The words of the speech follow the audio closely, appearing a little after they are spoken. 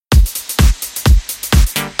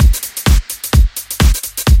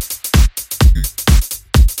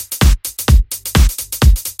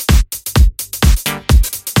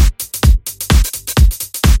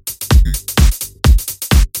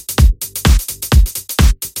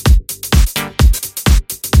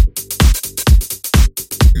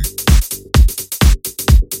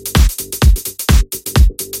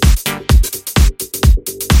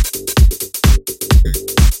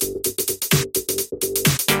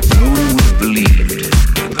one would have believed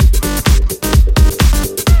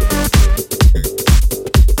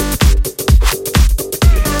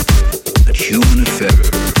that human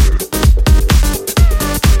affairs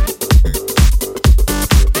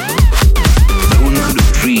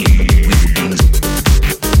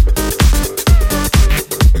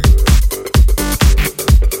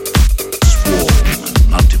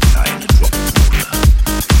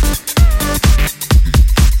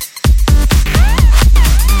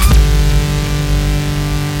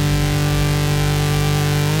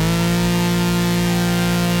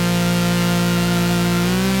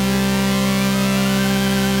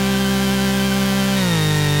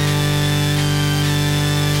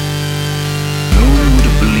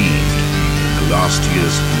last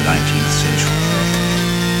years of the 19th century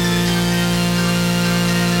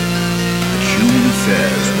that human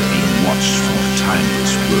affairs were being watched from the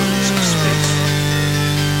timeless worlds of space.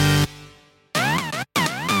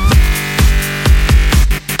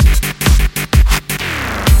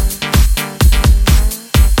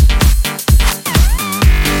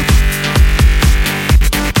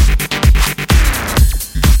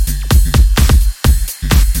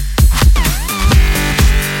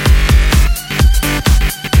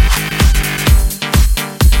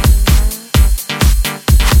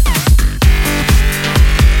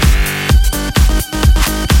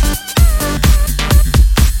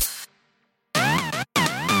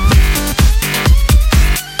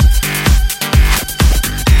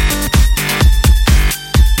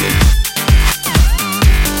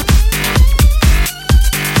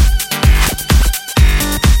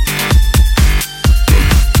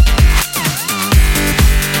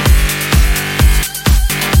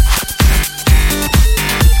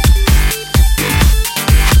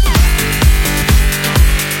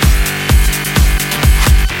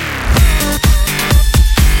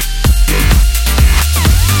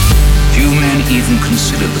 Even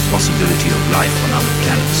consider the possibility of life on other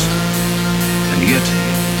planets. And yet,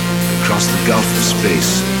 across the gulf of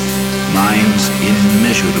space, minds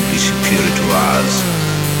immeasurably superior to ours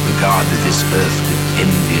regarded this Earth with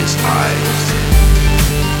envious eyes.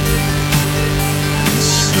 And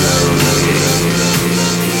slowly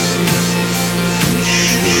and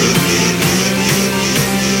surely,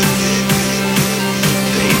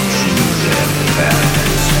 they drew their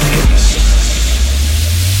plans against us.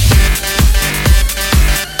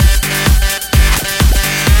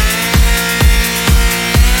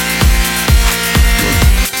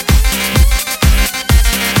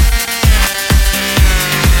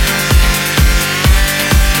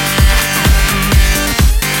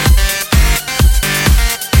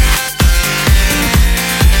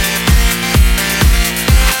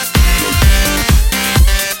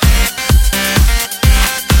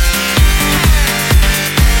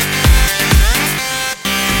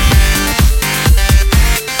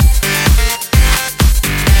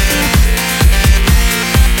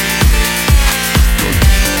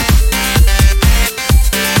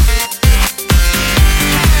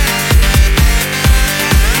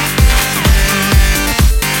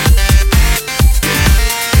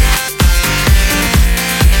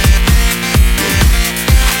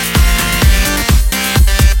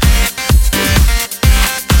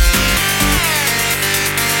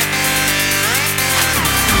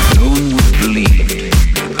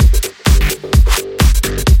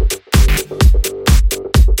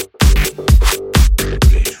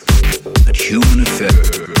 Human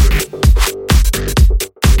affairs.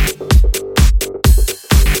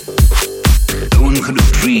 No one could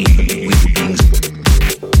have dreamed we were being